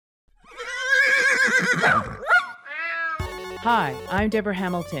Hi, I'm Debra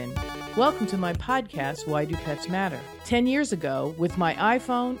Hamilton. Welcome to my podcast, Why Do Pets Matter? 10 years ago, with my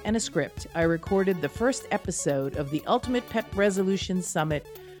iPhone and a script, I recorded the first episode of the Ultimate Pet Resolution Summit,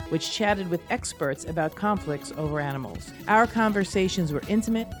 which chatted with experts about conflicts over animals. Our conversations were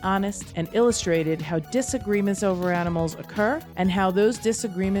intimate, honest, and illustrated how disagreements over animals occur and how those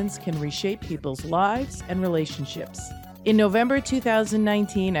disagreements can reshape people's lives and relationships. In November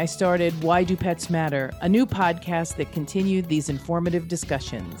 2019, I started Why Do Pets Matter, a new podcast that continued these informative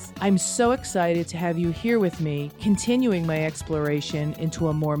discussions. I'm so excited to have you here with me, continuing my exploration into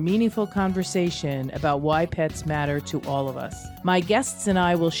a more meaningful conversation about why pets matter to all of us. My guests and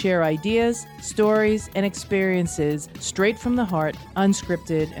I will share ideas, stories, and experiences straight from the heart,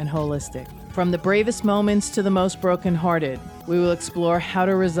 unscripted and holistic. From the bravest moments to the most brokenhearted, we will explore how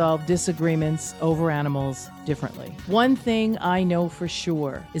to resolve disagreements over animals differently. One thing I know for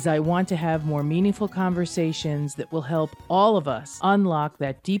sure is I want to have more meaningful conversations that will help all of us unlock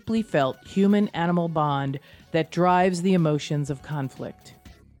that deeply felt human-animal bond that drives the emotions of conflict.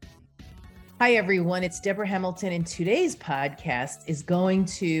 Hi, everyone. It's Debra Hamilton, and today's podcast is going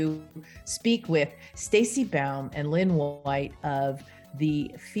to speak with Stacy Baum and Lynn White of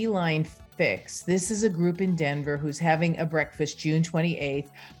the Feline Fix. This is a group in Denver who's having a breakfast June 28th,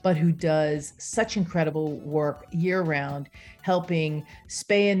 but who does such incredible work year-round, helping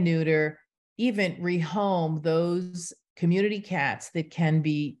spay and neuter, even rehome those community cats that can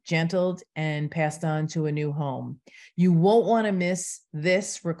be gentled and passed on to a new home. You won't want to miss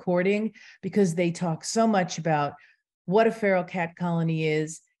this recording because they talk so much about what a feral cat colony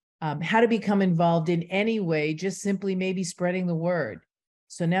is, how to become involved in any way, just simply maybe spreading the word.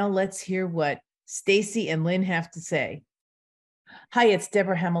 So now let's hear what Stacy and Lynn have to say. Hi, it's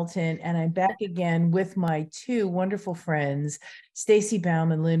Debra Hamilton, and I'm back again with my two wonderful friends, Stacy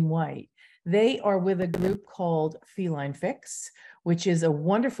Baum and Lynn White. They are with a group called Feline Fix, which is a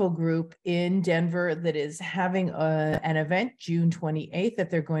wonderful group in Denver that is having an event June 28th that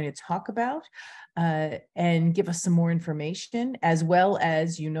they're going to talk about and give us some more information, as well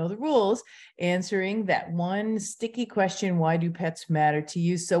as, you know the rules, answering that one sticky question, why do pets matter to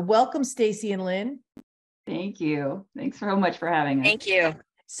you? So welcome, Stacy and Lynn. Thank you. Thanks so much for having us. Thank you.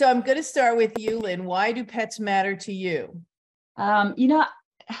 So I'm going to start with you, Lynn. Why do pets matter to you? I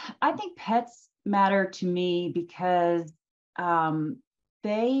think pets matter to me because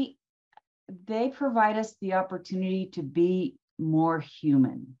they provide us the opportunity to be more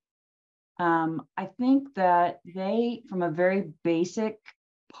human. I think that they, from a very basic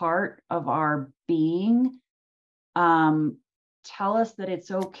part of our being, tell us that it's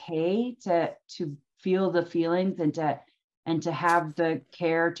okay to feel the feelings and to have the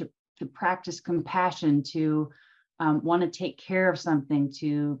care to practice compassion, to want to take care of something,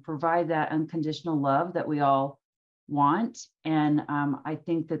 to provide that unconditional love that we all want. And I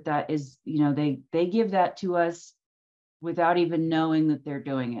think that is, they give that to us without even knowing that they're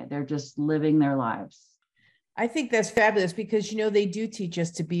doing it. They're just living their lives. I think that's fabulous because, they do teach us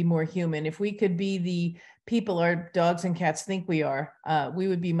to be more human. If we could be the people our dogs and cats think we are, we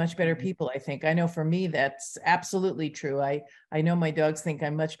would be much better people, I think. I know for me, that's absolutely true. I know my dogs think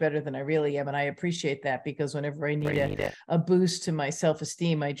I'm much better than I really am. And I appreciate that because whenever I need a boost to my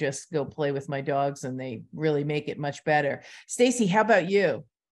self-esteem, I just go play with my dogs and they really make it much better. Stacy, how about you?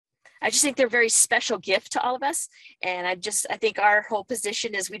 I just think they're a very special gift to all of us. And I think our whole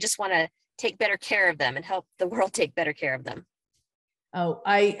position is we just want to take better care of them and help the world take better care of them. Oh,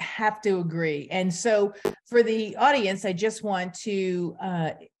 I have to agree. And so for the audience, I just want to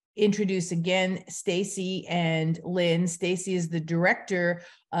introduce again Stacy and Lynn. Stacy is the Director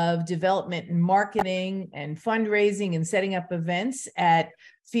of Development and Marketing and Fundraising and setting up events at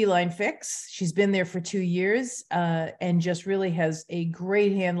Feline Fix. She's been there for 2 years and just really has a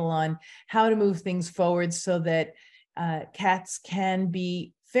great handle on how to move things forward so that cats can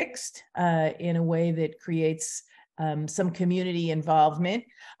be fixed in a way that creates some community involvement.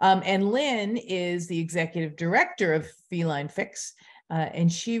 And Lynn is the Executive Director of Feline Fix, and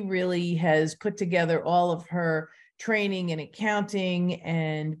she really has put together all of her training and accounting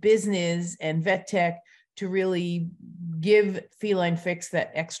and business and vet tech to really give Feline Fix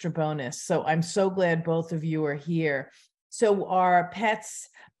that extra bonus. So I'm so glad both of you are here. So our pets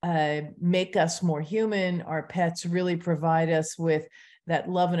make us more human. Our pets really provide us with that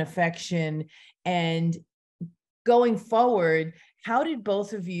love and affection. And going forward, how did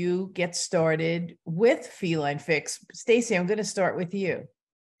both of you get started with Feline Fix? Stacy, I'm going to start with you.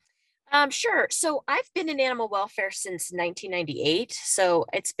 Sure. So I've been in animal welfare since 1998. So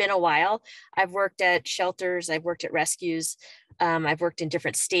it's been a while. I've worked at shelters. I've worked at rescues. I've worked in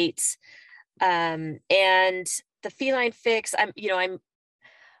different states. And the Feline Fix. I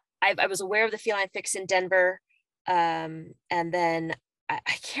was aware of the Feline Fix in Denver. And then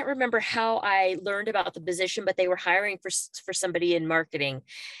I can't remember how I learned about the position, but they were hiring for somebody in marketing,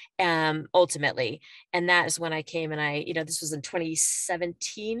 ultimately. And that is when I came, and this was in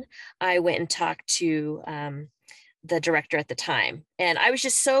 2017. I went and talked to the director at the time, and I was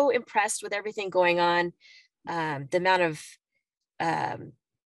just so impressed with everything going on. The amount of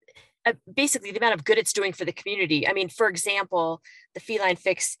basically the amount of good it's doing for the community. I mean, for example, the Feline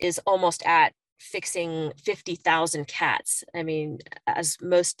Fix is almost at fixing 50,000 cats. I mean, as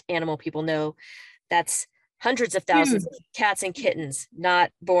most animal people know, that's hundreds of thousands of cats and kittens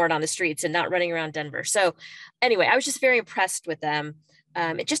not born on the streets and not running around Denver. So anyway, I was just very impressed with them.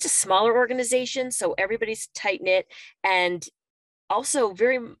 It's just a smaller organization, so everybody's tight knit, and also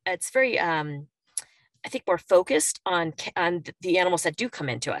it's very I think more focused on the animals that do come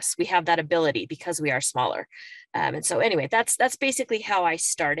into us. We have that ability because we are smaller. And so anyway, that's basically how I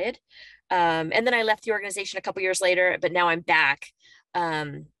started. And then I left the organization a couple years later, but now I'm back.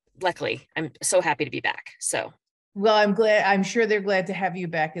 Luckily, I'm so happy to be back. So. Well, I'm sure they're glad to have you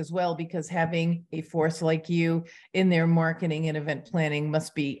back as well, because having a force like you in their marketing and event planning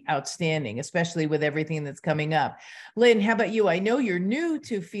must be outstanding, especially with everything that's coming up. Lynn, how about you? I know you're new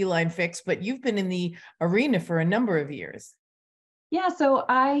to Feline Fix, but you've been in the arena for a number of years. Yeah, so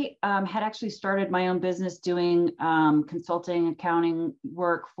I had actually started my own business doing consulting, accounting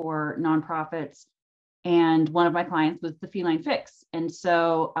work for nonprofits. And one of my clients was the Feline Fix. And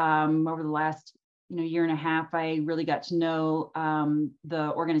so over the last year and a half, I really got to know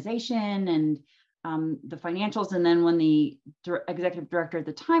the organization and the financials. And then when the executive director at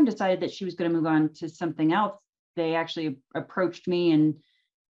the time decided that she was going to move on to something else, they actually approached me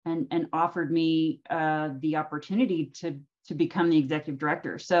and offered me the opportunity to become the executive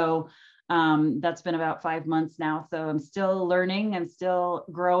director. So that's been about 5 months now. So I'm still learning, I'm still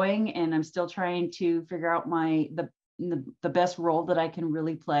growing, and I'm still trying to figure out the best role that I can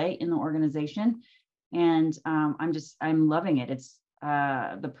really play in the organization. And I'm loving it. It's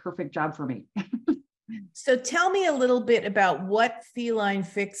the perfect job for me. So tell me a little bit about what Feline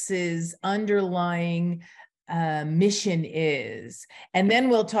Fix's underlying mission is. And then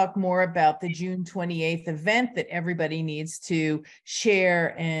we'll talk more about the June 28th event that everybody needs to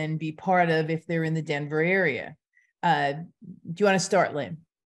share and be part of if they're in the Denver area. Do you want to start, Lynn?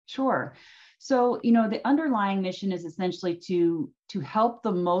 Sure. So, the underlying mission is essentially to help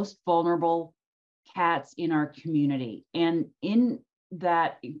the most vulnerable cats in our community. And in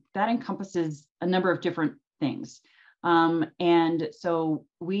that encompasses a number of different things. And so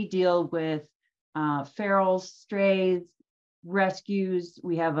we deal with ferals, strays, rescues.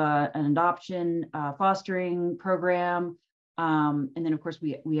 We have an adoption fostering program. And then of course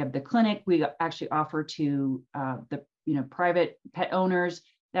we have the clinic. We actually offer to the private pet owners,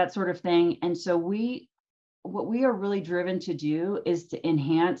 that sort of thing. And so what we are really driven to do is to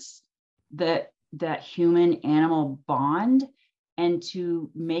enhance that human animal bond, and to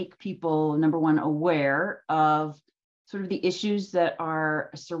make people, number one, aware of sort of the issues that are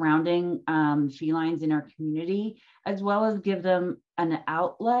surrounding felines in our community, as well as give them an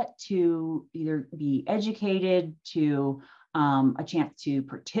outlet to either be educated, to a chance to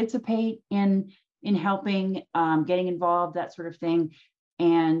participate in helping, getting involved, that sort of thing.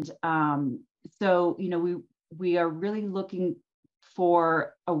 And so, we are really looking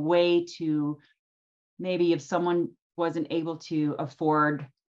for a way to, maybe if someone wasn't able to afford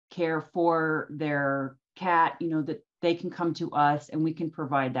care for their cat, that they can come to us and we can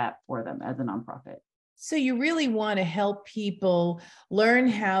provide that for them as a nonprofit. So you really want to help people learn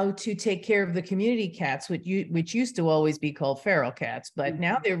how to take care of the community cats, which used to always be called feral cats, but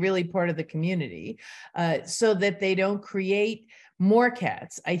now they're really part of the community, so that they don't create more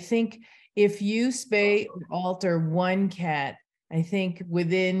cats. I think if you spay or alter one cat, I think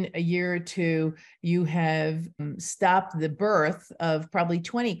within a year or two, you have stopped the birth of probably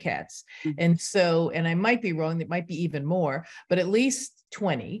 20 cats. Mm-hmm. And I might be wrong, it might be even more, but at least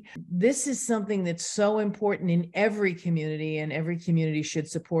 20. This is something that's so important in every community, and every community should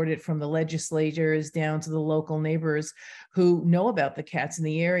support it, from the legislators down to the local neighbors who know about the cats in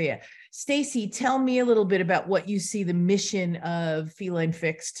the area. Stacy, tell me a little bit about what you see the mission of Feline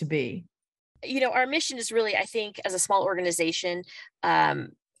Fix to be. Our mission is really, I think, as a small organization,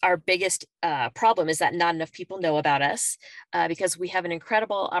 our biggest problem is that not enough people know about us, because we have an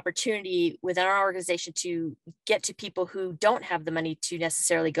incredible opportunity within our organization to get to people who don't have the money to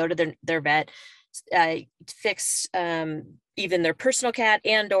necessarily go to their vet, fix even their personal cat,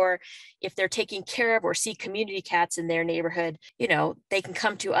 and or if they're taking care of or see community cats in their neighborhood, they can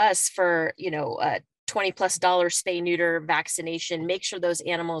come to us for, $20+ spay neuter vaccination, make sure those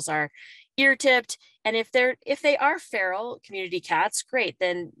animals are ear tipped. And if they are feral community cats, great,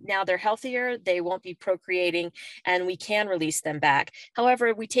 then now they're healthier, they won't be procreating, and we can release them back.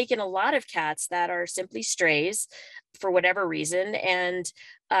 However, we take in a lot of cats that are simply strays for whatever reason, and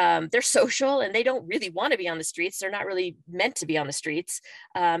they're social and they don't really want to be on the streets. They're not really meant to be on the streets.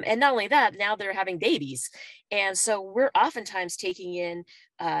 And not only that, now they're having babies. And so we're oftentimes taking in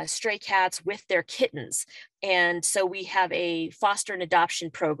stray cats with their kittens. And so we have a foster and adoption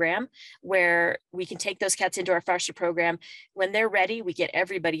program where we can take those cats into our foster program. When they're ready, we get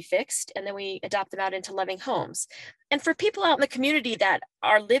everybody fixed, and then we adopt them out into loving homes. And for people out in the community that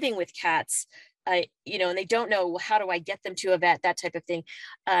are living with cats, and they don't know, well, how do I get them to a vet, that type of thing.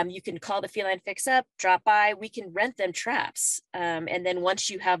 You can call the Feline Fix up, drop by, we can rent them traps. And then once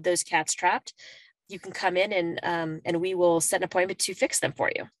you have those cats trapped, you can come in and we will set an appointment to fix them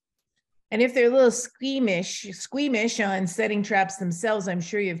for you. And if they're a little squeamish on setting traps themselves, I'm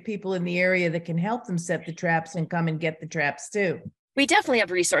sure you have people in the area that can help them set the traps and come and get the traps too. We definitely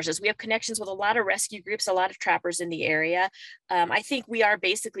have resources. We have connections with a lot of rescue groups, a lot of trappers in the area. I think we are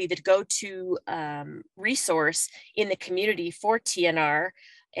basically the go-to resource in the community for TNR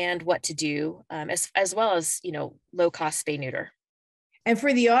and what to do, as well as, low-cost spay neuter. And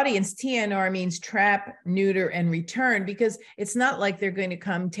for the audience, TNR means trap, neuter, and return, because it's not like they're going to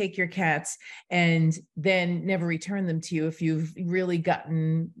come take your cats and then never return them to you. If you've really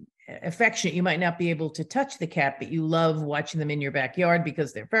gotten affectionate, you might not be able to touch the cat, but you love watching them in your backyard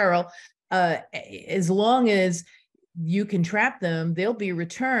because they're feral. As long as you can trap them, they'll be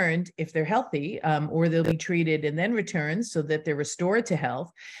returned if they're healthy, or they'll be treated and then returned so that they're restored to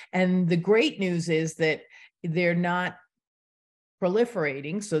health. And the great news is that they're not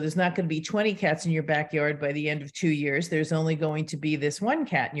proliferating. So there's not going to be 20 cats in your backyard by the end of 2 years. There's only going to be this one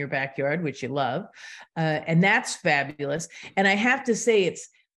cat in your backyard, which you love. And that's fabulous. And I have to say, it's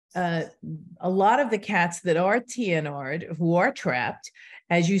a lot of the cats that are TNR'd, who are trapped,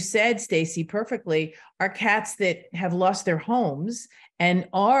 as you said, Stacy, perfectly, are cats that have lost their homes and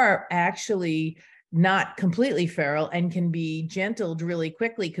are actually not completely feral and can be gentled really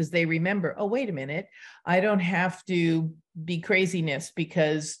quickly because they remember, oh, wait a minute, I don't have to be craziness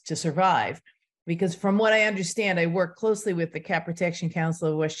to survive. Because from what I understand, I work closely with the Cat Protection Council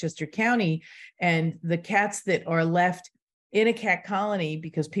of Westchester County, and the cats that are left in a cat colony,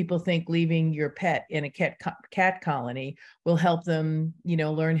 because people think leaving your pet in a cat colony will help them,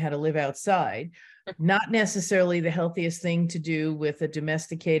 learn how to live outside. Not necessarily the healthiest thing to do with a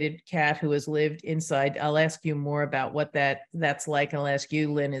domesticated cat who has lived inside. I'll ask you more about what that's like. I'll ask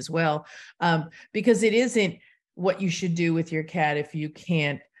you, Lynn, as well, because it isn't what you should do with your cat if you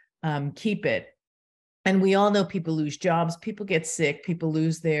can't keep it. And we all know people lose jobs, people get sick, people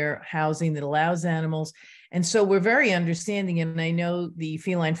lose their housing that allows animals. And so we're very understanding, and I know the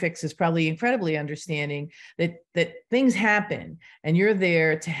Feline Fix is probably incredibly understanding that things happen and you're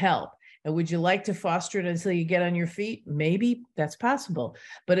there to help. And would you like to foster it until you get on your feet? Maybe that's possible,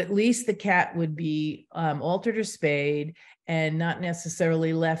 but at least the cat would be altered or spayed and not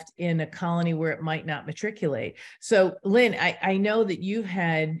necessarily left in a colony where it might not matriculate. So Lynn, I know that you've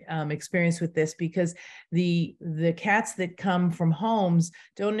had experience with this, because the cats that come from homes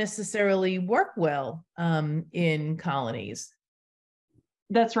don't necessarily work well in colonies.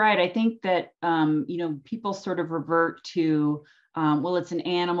 That's right. I think that, people sort of revert to, well, it's an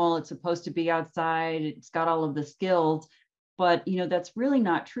animal, it's supposed to be outside, it's got all of the skills. But that's really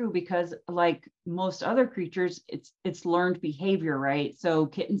not true, because like most other creatures, it's learned behavior, right? So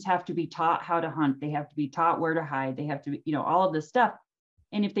kittens have to be taught how to hunt, they have to be taught where to hide, they have to be, all of this stuff.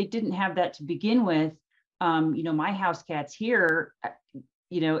 And if they didn't have that to begin with, my house cats here,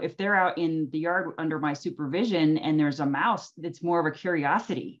 if they're out in the yard under my supervision and there's a mouse, it's more of a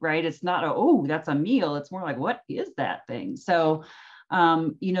curiosity, right? It's not oh, that's a meal. It's more like, what is that thing? So,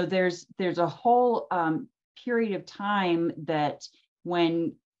 there's a whole period of time that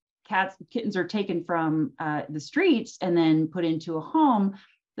when kittens are taken from the streets and then put into a home,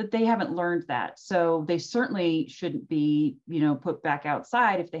 that they haven't learned that. So they certainly shouldn't be, put back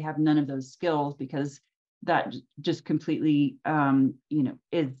outside if they have none of those skills, because that just completely,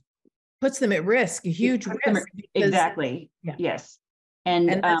 puts them at risk, a huge risk. Exactly. Yeah. Yes. And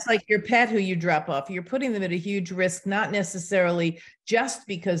that's like your pet who you drop off. You're putting them at a huge risk, not necessarily just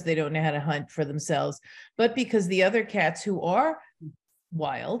because they don't know how to hunt for themselves, but because the other cats who are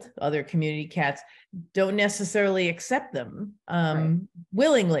wild, other community cats, don't necessarily accept them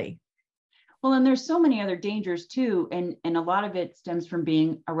willingly. Well, and there's so many other dangers too. And a lot of it stems from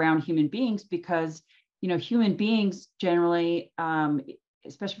being around human beings, because, human beings generally,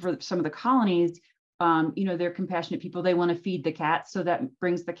 especially for some of the colonies, they're compassionate people. They want to feed the cats. So that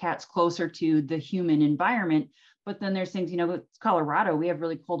brings the cats closer to the human environment. But then there's things, it's Colorado, we have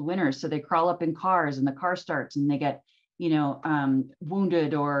really cold winters. So they crawl up in cars and the car starts and they get,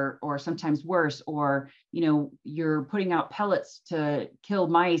 wounded or sometimes worse, or, you're putting out pellets to kill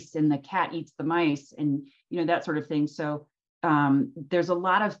mice and the cat eats the mice and, that sort of thing. So there's a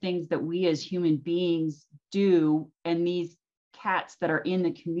lot of things that we as human beings do. And these cats that are in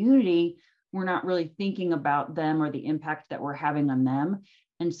the community, we're not really thinking about them or the impact that we're having on them.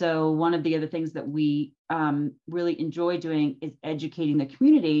 And so one of the other things that we really enjoy doing is educating the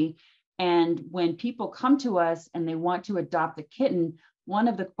community. And when people come to us and they want to adopt a kitten, one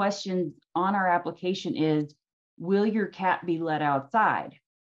of the questions on our application is, will your cat be let outside?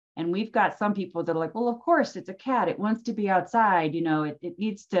 And we've got some people that are like, well, of course, it's a cat. It wants to be outside. It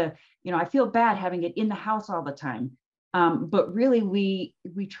needs to, I feel bad having it in the house all the time. But really, we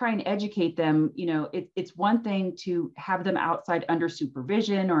try and educate them. It's one thing to have them outside under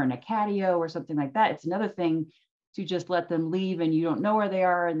supervision or in a catio or something like that. It's another thing to just let them leave and you don't know where they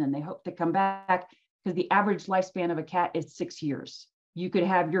are, and then they hope to come back, because the average lifespan of a cat is 6 years. You could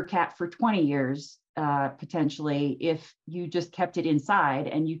have your cat for 20 years, potentially, if you just kept it inside,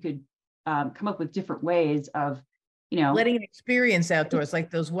 and you could come up with different ways of, letting it experience outdoors, like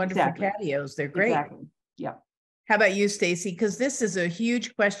those wonderful patios. They're great. Exactly. Yeah. How about you, Stacy? Because this is a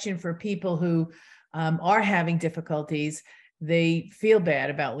huge question for people who are having difficulties. They feel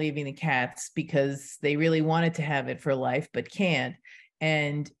bad about leaving the cats because they really wanted to have it for life, but can't.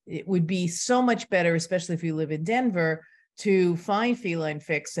 And it would be so much better, especially if you live in Denver, to find Feline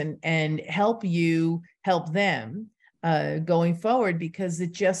Fix and help them going forward, because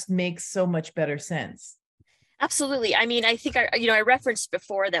it just makes so much better sense. Absolutely. I mean, I think I referenced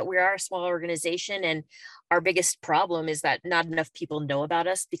before that we are a small organization, and our biggest problem is that not enough people know about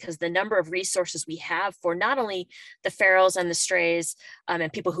us, because the number of resources we have for not only the ferals and the strays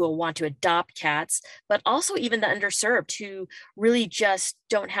and people who will want to adopt cats, but also even the underserved who really just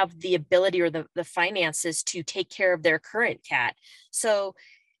don't have the ability or the finances to take care of their current cat. So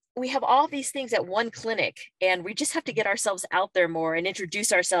we have all these things at one clinic, and we just have to get ourselves out there more and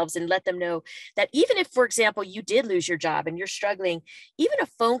introduce ourselves and let them know that even if, for example, you did lose your job and you're struggling, even a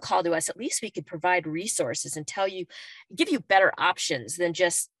phone call to us, at least we could provide resources and give you better options than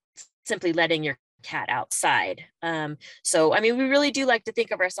just simply letting your cat outside. So, I mean, we really do like to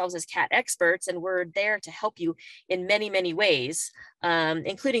think of ourselves as cat experts, and we're there to help you in many, many ways,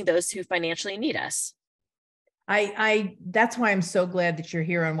 including those who financially need us. That's why I'm so glad that you're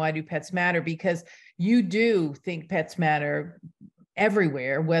here on Why Do Pets Matter, because you do think pets matter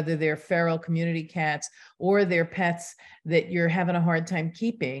everywhere, whether they're feral community cats or they're pets that you're having a hard time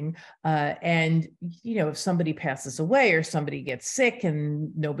keeping. And, if somebody passes away or somebody gets sick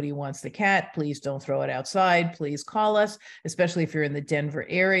and nobody wants the cat, please don't throw it outside. Please call us, especially if you're in the Denver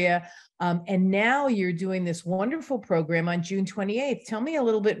area. And now you're doing this wonderful program on June 28th. Tell me a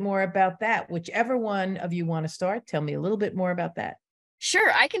little bit more about that. Whichever one of you want to start, tell me a little bit more about that.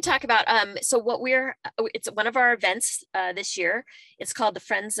 Sure, I can talk about, so it's one of our events this year. It's called the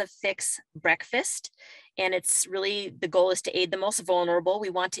Friends of Fix Breakfast. And it's really, the goal is to aid the most vulnerable.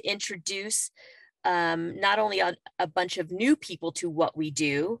 We want to introduce not only a bunch of new people to what we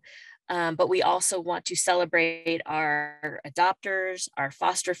do, but we also want to celebrate our adopters, our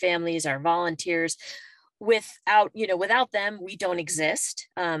foster families, our volunteers. Without them, we don't exist.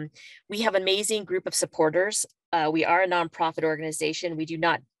 We have an amazing group of supporters. We are a nonprofit organization. We do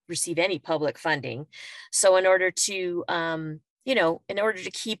not receive any public funding. So in order to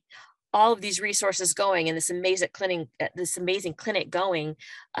keep all of these resources going and this amazing clinic going,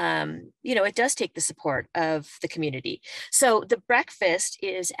 it does take the support of the community. So the breakfast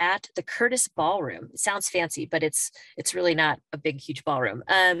is at the Curtis Ballroom. It sounds fancy, but it's really not a big, huge ballroom.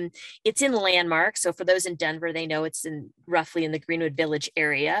 It's in Landmark. So for those in Denver, they know it's roughly in the Greenwood Village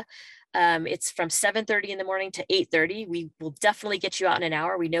area. It's from 7:30 in the morning to 8:30. We will definitely get you out in an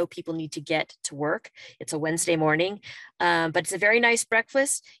hour. We know people need to get to work. It's a Wednesday morning, but it's a very nice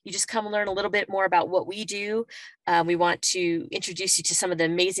breakfast. You just come and learn a little bit more about what we do. We want to introduce you to some of the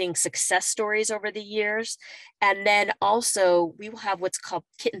amazing success stories over the years. And then also we will have what's called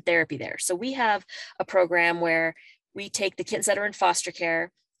kitten therapy there. So we have a program where we take the kittens that are in foster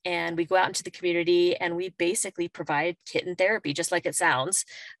care and we go out into the community and we basically provide kitten therapy, just like it sounds.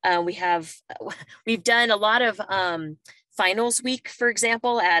 We've done a lot of finals week, for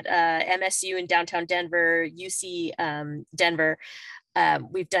example, at MSU in downtown Denver, UC Denver.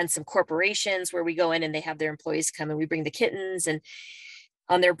 We've done some corporations where we go in and they have their employees come and we bring the kittens, and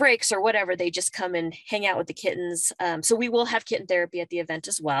on their breaks or whatever, they just come and hang out with the kittens. So we will have kitten therapy at the event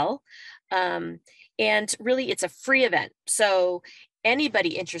as well. And really, it's a free event. So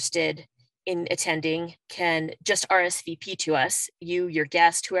anybody interested in attending can just RSVP to us, you, your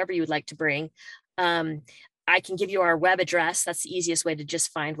guest, whoever you would like to bring. I can give you our web address. That's the easiest way to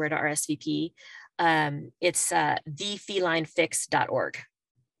just find where to RSVP. It's thefelinefix.org.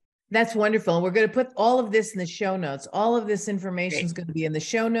 That's wonderful. And we're going to put all of this in the show notes. All of this information is Great. going to be in the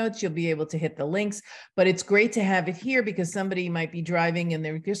show notes. You'll be able to hit the links, but it's great to have it here because somebody might be driving and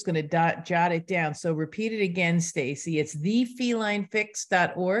they're just going to jot it down. So repeat it again, Stacy. It's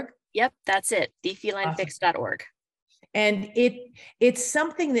thefelinefix.org. Yep, that's it. Thefelinefix.org. And it's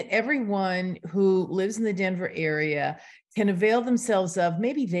something that everyone who lives in the Denver area can avail themselves of.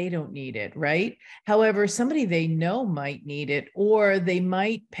 Maybe they don't need it, right? However, somebody they know might need it, or they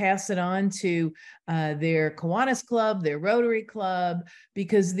might pass it on to their Kiwanis Club, their Rotary Club,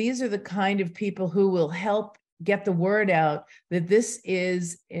 because these are the kind of people who will help get the word out that this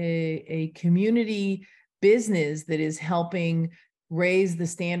is a community business that is helping raise the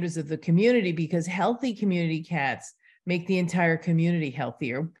standards of the community, because healthy community cats make the entire community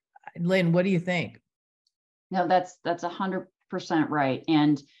healthier. Lynn, what do you think? No, that's 100% right.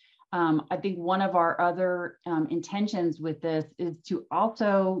 And I think one of our other intentions with this is to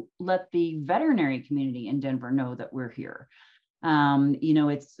also let the veterinary community in Denver know that we're here.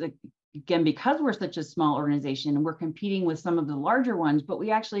 It's again, because we're such a small organization and we're competing with some of the larger ones, but we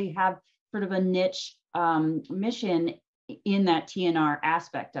actually have sort of a niche mission in that TNR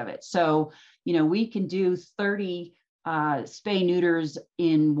aspect of it. So, we can do 30 spay neuters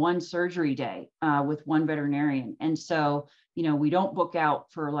in one surgery day with one veterinarian. And so, we don't book out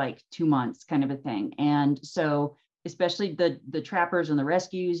for like 2 months kind of a thing. And so, especially the trappers and the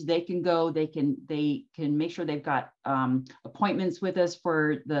rescues, they can go, they can make sure they've got appointments with us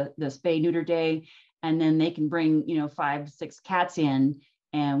for the spay neuter day. And then they can bring, 5-6 cats in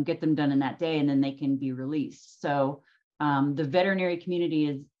and get them done in that day, and then they can be released. So the veterinary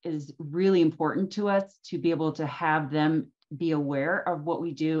community is really important to us to be able to have them be aware of what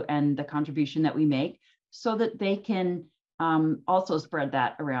we do and the contribution that we make, so that they can also spread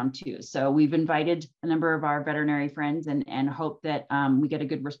that around too. So we've invited a number of our veterinary friends and hope that we get a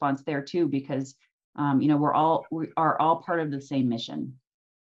good response there too, because we are all part of the same mission.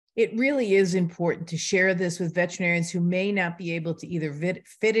 It really is important to share this with veterinarians who may not be able to either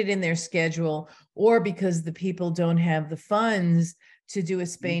fit it in their schedule, or because the people don't have the funds to do a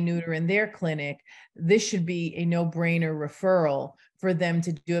spay neuter in their clinic. This should be a no-brainer referral for them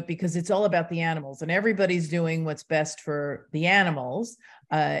to do it, because it's all about the animals and everybody's doing what's best for the animals.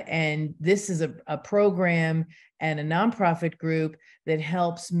 And this is a program and a nonprofit group that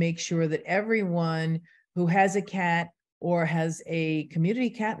helps make sure that everyone who has a cat or has a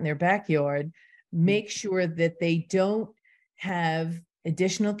community cat in their backyard, make sure that they don't have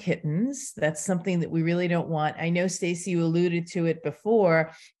additional kittens. That's something that we really don't want. I know, Stacy, you alluded to it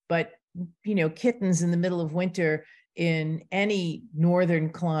before, but kittens in the middle of winter in any northern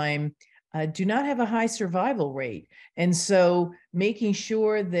clime do not have a high survival rate. And so making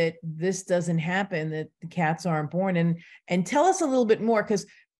sure that this doesn't happen, that the cats aren't born. And tell us a little bit more,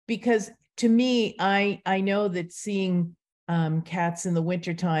 because to me, I know that seeing cats in the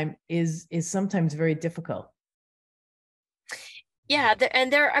wintertime is sometimes very difficult. Yeah,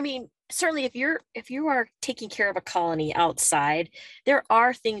 certainly if you are taking care of a colony outside, there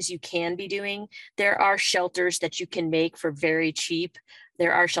are things you can be doing. There are shelters that you can make for very cheap.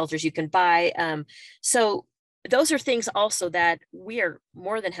 There are shelters you can buy. So those are things also that we are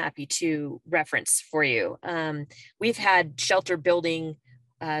more than happy to reference for you. We've had shelter building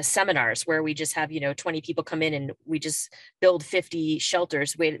seminars where we just have 20 people come in and we just build 50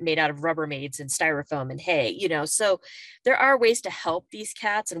 shelters made out of Rubbermaids and styrofoam and hay. So there are ways to help these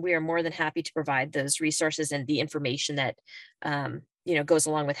cats, and we are more than happy to provide those resources and the information that goes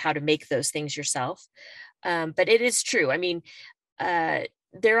along with how to make those things yourself. But it is true.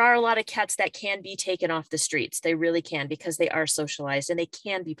 There are a lot of cats that can be taken off the streets. They really can, because they are socialized and they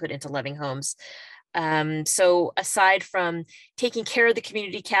can be put into loving homes. So aside from taking care of the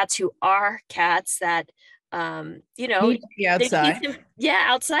community cats, who are cats that, outside.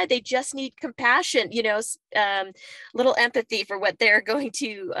 Outside, they just need compassion, little empathy for what they're going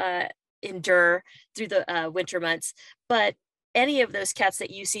to endure through the winter months. But any of those cats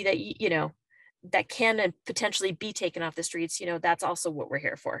that you see that, that can potentially be taken off the streets, that's also what we're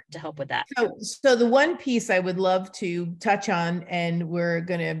here for, to help with that. So the one piece I would love to touch on, and we're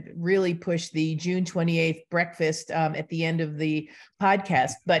going to really push the June 28th breakfast at the end of the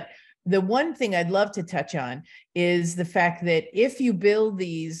podcast, but the one thing I'd love to touch on is the fact that if you build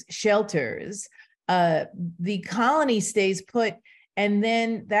these shelters, the colony stays put, and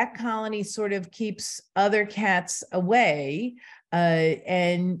then that colony sort of keeps other cats away,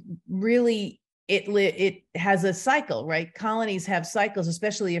 and really it has a cycle, right? Colonies have cycles,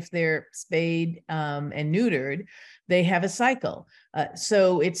 especially if they're spayed and neutered. They have a cycle.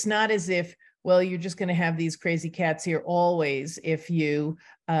 So it's not as if, well, you're just going to have these crazy cats here always if you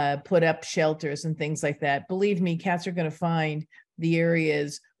put up shelters and things like that. Believe me, cats are going to find the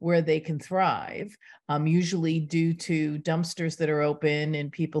areas where they can thrive, usually due to dumpsters that are open and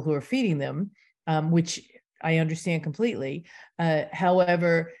people who are feeding them, which I understand completely.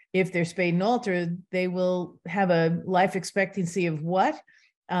 However, if they're spayed and altered, they will have a life expectancy of what?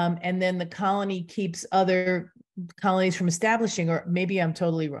 And then the colony keeps other colonies from establishing, or maybe I'm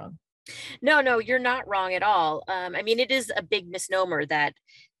totally wrong. No, you're not wrong at all. I mean, it is a big misnomer that,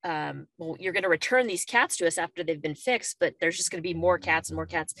 well, you're going to return these cats to us after they've been fixed, but there's just going to be more cats and more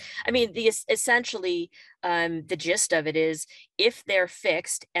cats. I mean, essentially, the gist of it is, if they're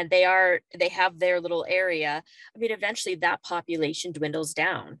fixed and they have their little area, I mean, eventually that population dwindles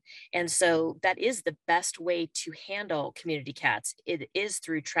down. And so that is the best way to handle community cats. It is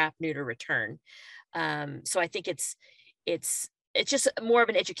through trap, neuter, return. So I think it's just more of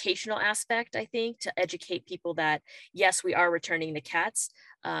an educational aspect, I think, to educate people that, yes, we are returning the cats,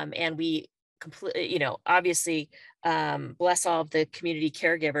 and we completely, obviously, bless all of the community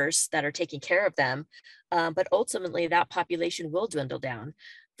caregivers that are taking care of them. But ultimately that population will dwindle down,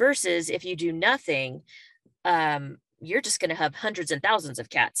 versus if you do nothing, you're just going to have hundreds and thousands of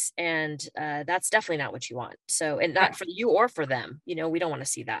cats. And that's definitely not what you want. So, and not for you or for them, we don't want to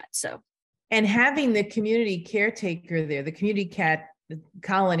see that. So. And having the community caretaker there, the community cat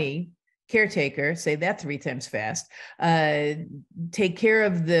colony caretaker, say that 3 times fast, take care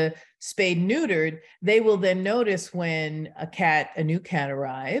of the spayed neutered, they will then notice when a new cat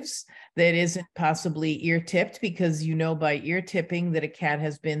arrives that isn't possibly ear tipped, because by ear tipping that a cat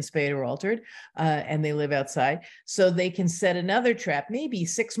has been spayed or altered, and they live outside. So they can set another trap, maybe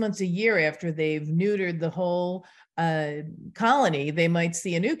 6 months, a year after they've neutered the whole colony. They might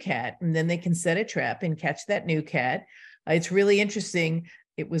see a new cat, and then they can set a trap and catch that new cat. It's really interesting.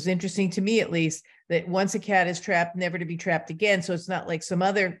 It was interesting to me, at least, that once a cat is trapped, never to be trapped again. So it's not like some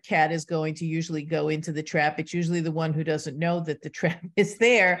other cat is going to usually go into the trap. It's usually the one who doesn't know that the trap is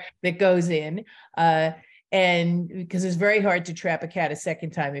there that goes in. And because it's very hard to trap a cat a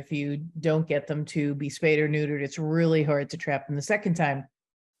second time if you don't get them to be spayed or neutered. It's really hard to trap them the second time.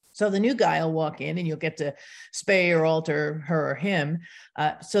 So the new guy will walk in and you'll get to spay or alter her or him,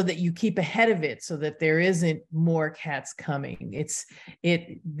 so that you keep ahead of it, so that there isn't more cats coming.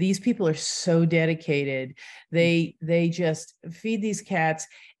 These people are so dedicated. They just feed these cats,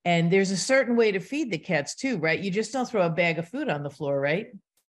 and there's a certain way to feed the cats too, right? You just don't throw a bag of food on the floor, right?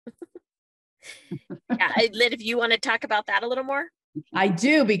 Yeah, Lynn, if you want to talk about that a little more. I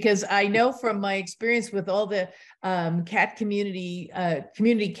do, because I know from my experience with all the cat community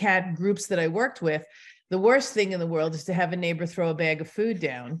cat groups that I worked with, the worst thing in the world is to have a neighbor throw a bag of food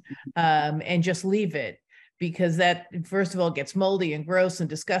down and just leave it, because that, first of all, gets moldy and gross and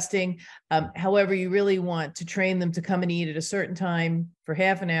disgusting. However, you really want to train them to come and eat at a certain time for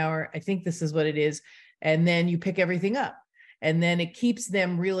half an hour. I think this is what it is. And then you pick everything up, and then it keeps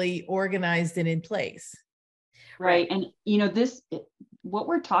them really organized and in place. Right. And, what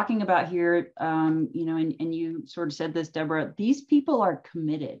we're talking about here, and you sort of said this, Deborah, these people are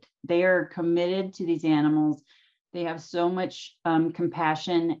committed. They are committed to these animals. They have so much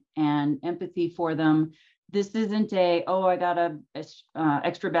compassion and empathy for them. This isn't I got a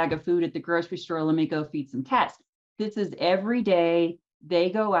extra bag of food at the grocery store, let me go feed some cats. This is every day.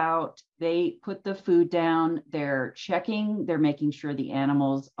 They go out, they put the food down, they're checking, they're making sure the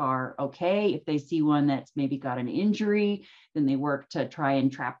animals are okay. If they see one that's maybe got an injury, then they work to try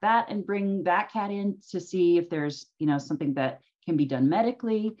and trap that and bring that cat in to see if there's, something that can be done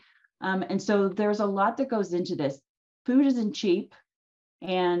medically. And so there's a lot that goes into this. Food isn't cheap.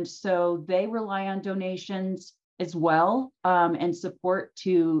 And so they rely on donations as well, and support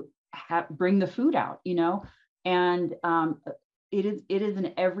to bring the food out, and it is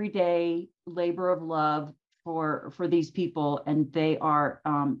an everyday labor of love for these people, and they are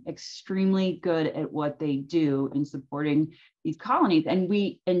extremely good at what they do in supporting these colonies.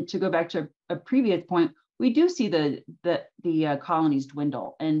 And to go back to a previous point, we do see the colonies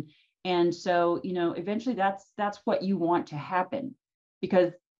dwindle, and so eventually that's what you want to happen,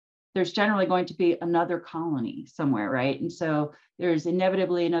 because there's generally going to be another colony somewhere, right? And so there's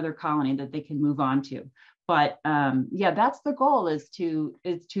inevitably another colony that they can move on to. But yeah, that's the goal, is to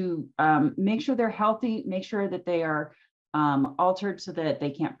make sure they're healthy, make sure that they are altered so that they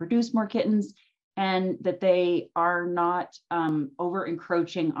can't produce more kittens, and that they are not over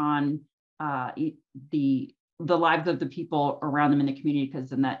encroaching on the lives of the people around them in the community, because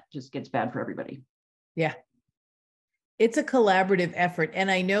then that just gets bad for everybody. Yeah. It's a collaborative effort. And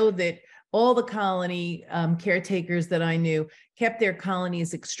I know that all the colony caretakers that I knew kept their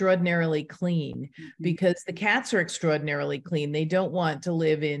colonies extraordinarily clean, because the cats are extraordinarily clean. They don't want to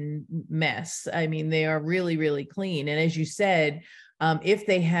live in mess. I mean, they are really, really clean. And as you said, if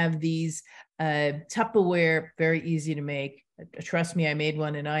they have these Tupperware, very easy to make. Trust me, I made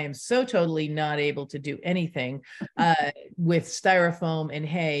one, and I am so totally not able to do anything with styrofoam and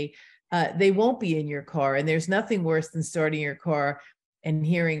hay. They won't be in your car. And there's nothing worse than starting your car and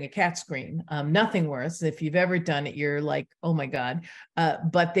hearing a cat scream. Nothing worse. If you've ever done it, you're like, oh my God.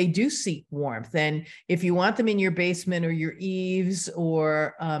 But they do seek warmth. And if you want them in your basement or your eaves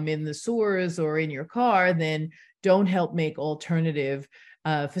or in the sewers or in your car, then don't help make alternative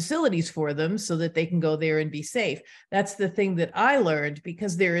facilities for them so that they can go there and be safe. That's the thing that I learned,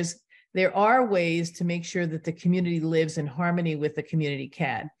 because there are ways to make sure that the community lives in harmony with the community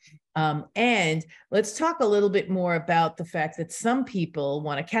cat. And let's talk a little bit more about the fact that some people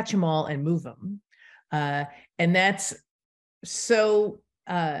want to catch them all and move them. And that's so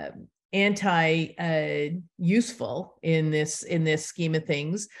useful in this scheme of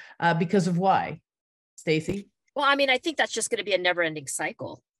things, because of why, Stacy? Well, I mean, I think that's just going to be a never-ending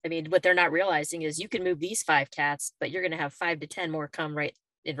cycle. I mean, what they're not realizing is you can move these 5 cats, but you're going to have 5 to 10 more come right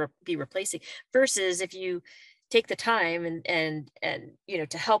and be replacing, versus if you take the time and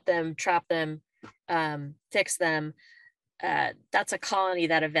to help them, trap them, fix them, that's a colony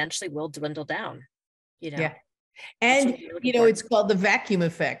that eventually will dwindle down, Yeah. And, it's called the vacuum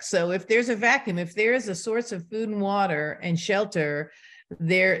effect. So if there's a vacuum, if there is a source of food and water and shelter,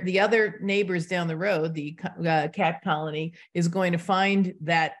 the other neighbors down the road, the cat colony, is going to find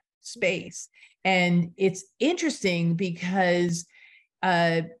that space. And it's interesting because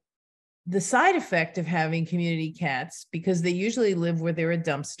the side effect of having community cats, because they usually live where there are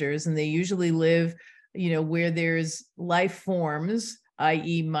dumpsters, and they usually live, where there's life forms,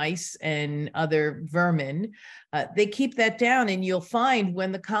 i.e. mice and other vermin, they keep that down. And you'll find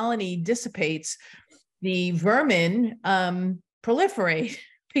when the colony dissipates, the vermin proliferate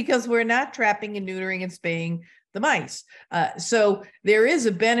because we're not trapping and neutering and spaying the mice. So there is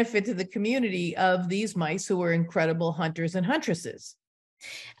a benefit to the community of these mice who are incredible hunters and huntresses.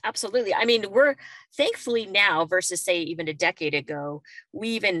 Absolutely. I mean, we're thankfully now, versus say even a decade ago, we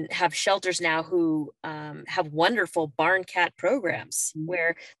even have shelters now who have wonderful barn cat programs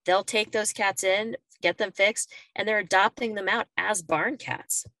where they'll take those cats in, get them fixed, and they're adopting them out as barn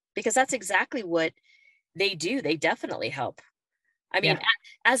cats, because that's exactly what they do. They definitely help. I mean,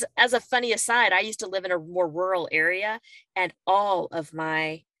 as a funny aside, I used to live in a more rural area, and all of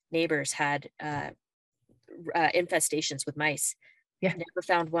my neighbors had infestations with mice. Yeah. Never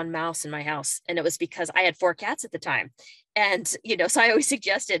found one mouse in my house. And it was because I had 4 cats at the time. And, so I always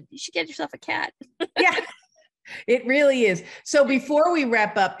suggested you should get yourself a cat. Yeah, it really is. So before we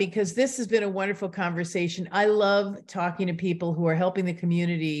wrap up, because this has been a wonderful conversation, I love talking to people who are helping the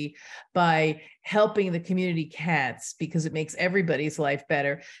community by helping the community cats, because it makes everybody's life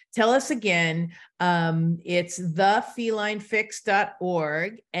better. Tell us again, it's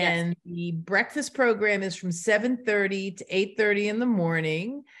thefelinefix.org, and the breakfast program is from 7:30 to 8:30 in the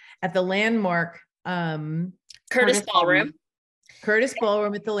morning at the Landmark Curtis Ballroom. Curtis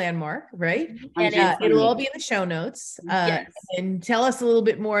Ballroom at the Landmark, right? And it'll all be in the show notes. Yes. And tell us a little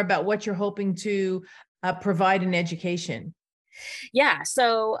bit more about what you're hoping to provide in education. Yeah,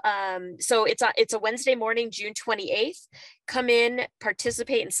 so it's a Wednesday morning, June 28th. Come in,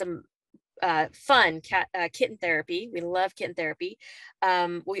 participate in some fun kitten therapy. We love kitten therapy.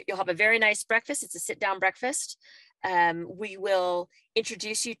 You'll have a very nice breakfast. It's a sit-down breakfast. We will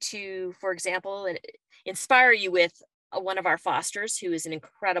introduce you to, for example, and inspire you with one of our fosters, who is an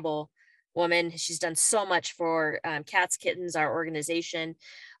incredible woman. She's done so much for Cats, Kittens, our organization.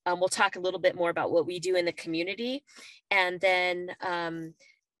 We'll talk a little bit more about what we do in the community, and then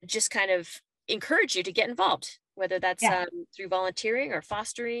just kind of encourage you to get involved, whether that's through volunteering or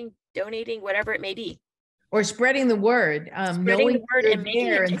fostering, donating, whatever it may be. Or spreading the word, spreading the word and making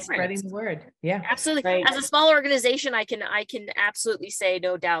a difference. Spreading the word. Yeah, absolutely. Right. As a small organization, I can absolutely say,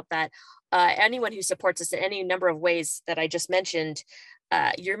 no doubt, that anyone who supports us in any number of ways that I just mentioned,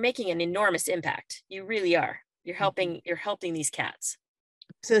 you're making an enormous impact. You really are. You're helping these cats.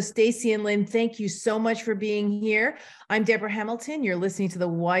 So Stacy and Lynn, thank you so much for being here. I'm Debra Hamilton. You're listening to the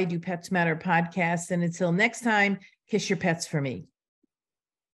Why Do Pets Matter podcast. And until next time, kiss your pets for me.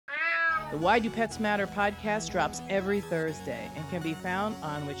 The Why Do Pets Matter podcast drops every Thursday and can be found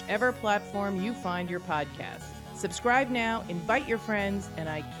on whichever platform you find your podcast. Subscribe now, invite your friends, and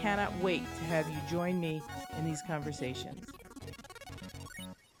I cannot wait to have you join me in these conversations.